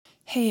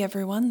Hey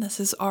everyone, this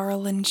is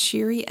Arlen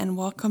Shiri, and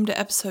welcome to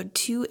episode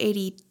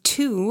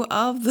 282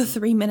 of the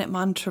 3-Minute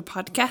Mantra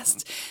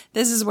Podcast.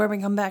 This is where we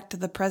come back to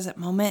the present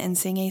moment and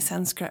sing a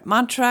Sanskrit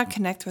mantra,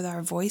 connect with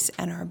our voice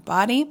and our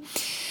body.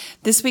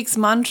 This week's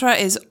mantra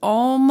is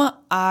Om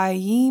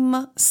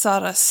Aim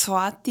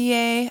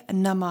Saraswatiye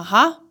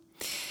Namaha.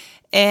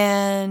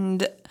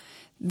 And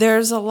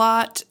there's a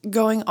lot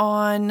going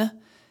on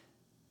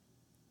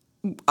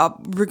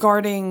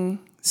regarding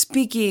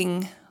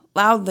speaking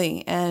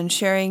loudly and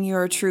sharing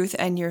your truth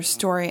and your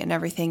story and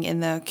everything in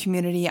the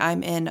community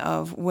I'm in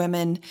of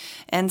women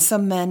and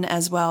some men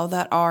as well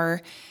that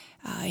are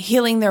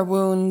healing their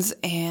wounds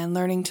and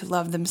learning to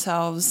love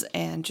themselves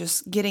and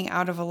just getting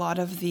out of a lot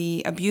of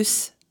the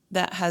abuse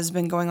that has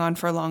been going on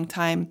for a long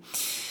time.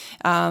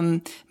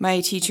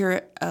 My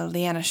teacher,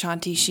 Leanna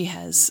Shanti, she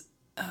has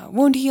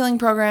wound healing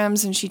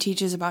programs, and she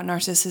teaches about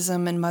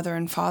narcissism and mother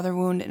and father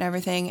wound and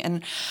everything.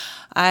 And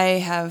I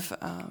have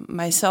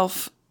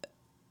myself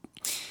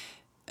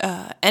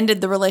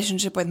ended the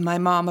relationship with my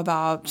mom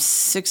about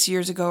 6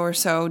 years ago or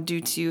so due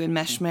to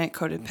enmeshment,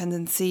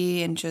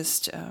 codependency, and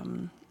just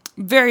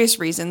various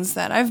reasons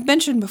that I've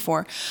mentioned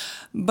before.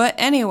 But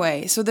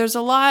anyway, so there's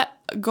a lot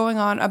going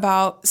on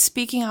about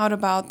speaking out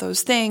about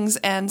those things,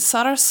 and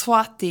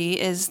Saraswati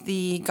is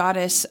the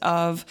goddess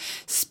of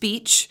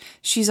speech.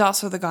 She's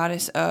also the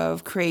goddess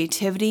of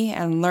creativity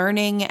and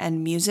learning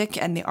and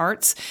music and the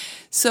arts.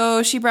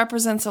 So she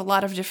represents a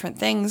lot of different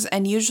things,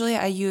 and usually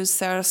I use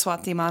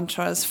Saraswati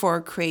mantras for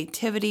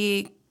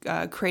creativity,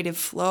 creative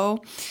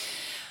flow.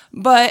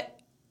 But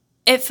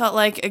it felt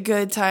like a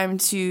good time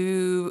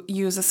to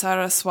use a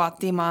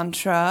Saraswati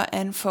mantra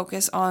and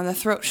focus on the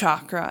throat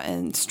chakra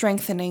and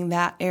strengthening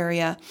that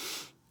area.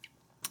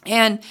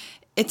 And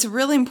it's a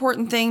really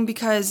important thing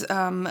because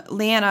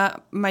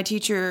Leanna, my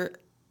teacher,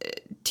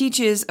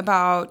 teaches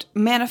about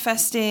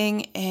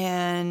manifesting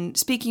and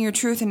speaking your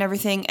truth and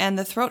everything. And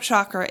the throat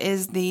chakra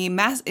is a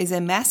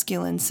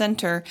masculine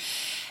center,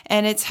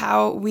 and it's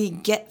how we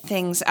get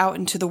things out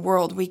into the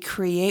world. We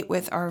create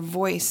with our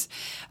voice.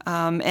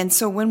 And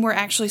so when we're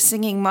actually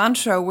singing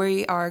mantra,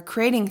 we are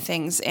creating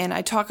things. And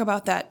I talk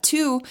about that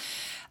too,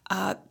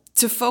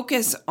 to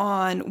focus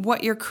on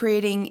what you're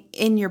creating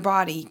in your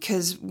body.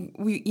 Because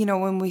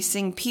when we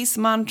sing peace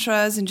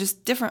mantras and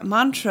just different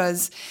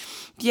mantras,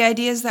 the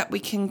idea is that we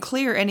can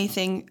clear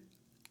anything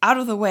out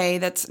of the way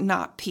that's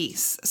not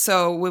peace.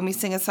 So when we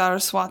sing a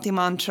Saraswati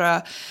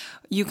mantra,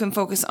 you can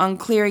focus on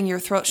clearing your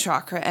throat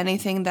chakra,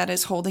 anything that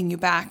is holding you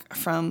back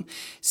from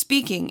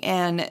speaking,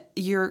 and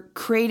you're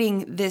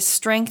creating this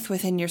strength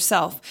within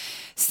yourself.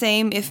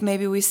 Same if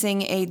maybe we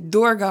sing a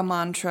Durga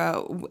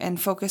mantra and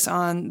focus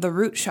on the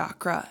root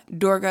chakra.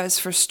 Durga is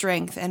for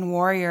strength and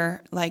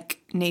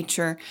warrior-like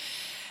nature.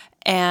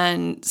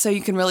 And so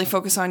you can really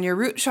focus on your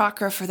root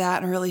chakra for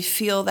that and really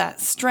feel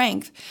that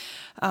strength.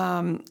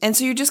 And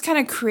so you're just kind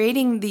of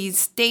creating these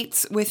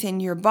states within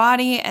your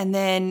body, and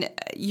then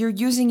you're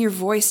using your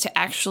voice to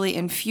actually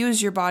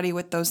infuse your body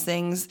with those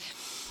things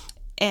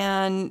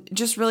and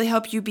just really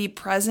help you be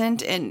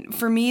present. And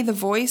for me, the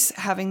voice,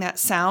 having that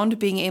sound,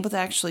 being able to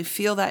actually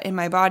feel that in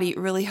my body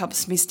really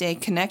helps me stay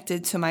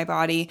connected to my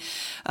body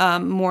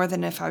more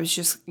than if I was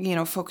just,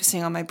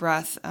 focusing on my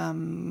breath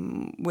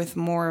with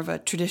more of a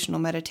traditional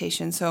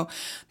meditation. So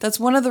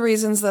that's one of the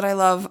reasons that I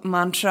love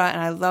mantra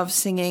and I love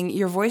singing.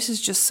 Your voice is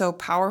just so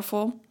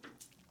powerful.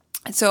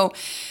 So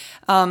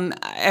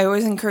I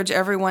always encourage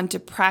everyone to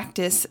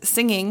practice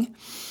singing,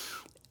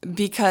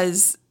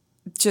 because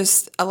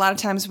just a lot of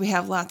times we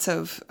have lots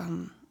of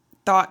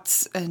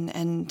thoughts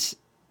and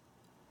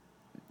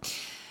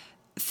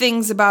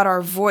things about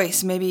our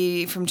voice,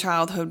 maybe from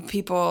childhood,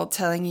 people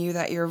telling you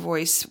that your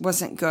voice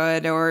wasn't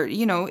good or,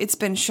 it's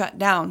been shut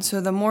down.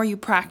 So the more you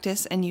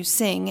practice and you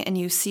sing and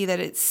you see that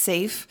it's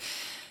safe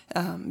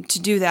to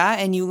do that,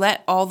 and you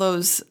let all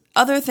those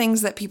other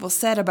things that people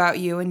said about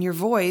you and your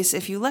voice,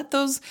 if you let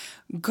those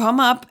come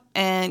up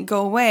and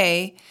go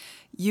away,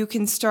 you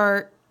can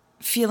start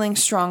feeling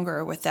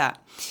stronger with that.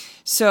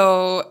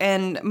 So,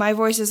 and my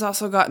voice has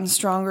also gotten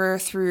stronger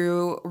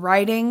through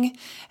writing,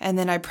 and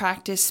then I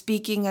practice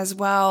speaking as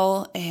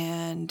well,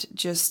 and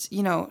just,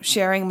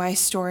 sharing my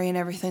story and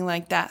everything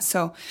like that.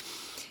 So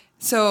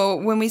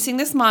when we sing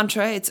this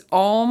mantra, it's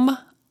Om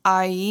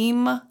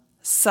Aim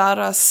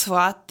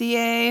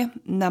Saraswatiye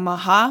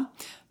Namaha.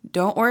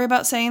 Don't worry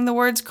about saying the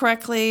words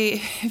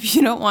correctly if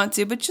you don't want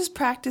to, but just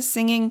practice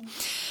singing.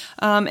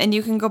 And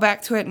you can go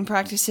back to it and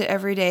practice it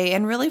every day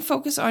and really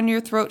focus on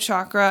your throat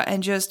chakra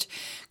and just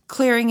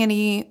clearing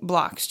any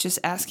blocks, just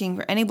asking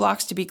for any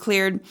blocks to be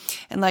cleared.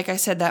 And like I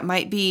said, that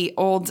might be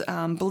old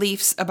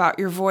beliefs about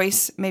your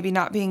voice, maybe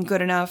not being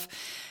good enough,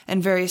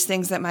 and various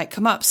things that might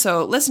come up.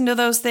 So listen to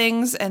those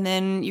things, and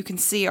then you can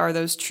see, are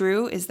those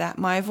true? Is that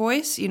my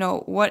voice?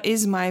 What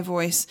is my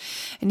voice?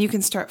 And you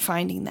can start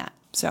finding that.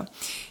 So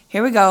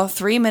here we go.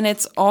 3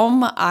 minutes.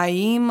 Om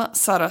Aim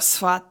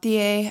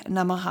Saraswatiye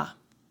Namaha.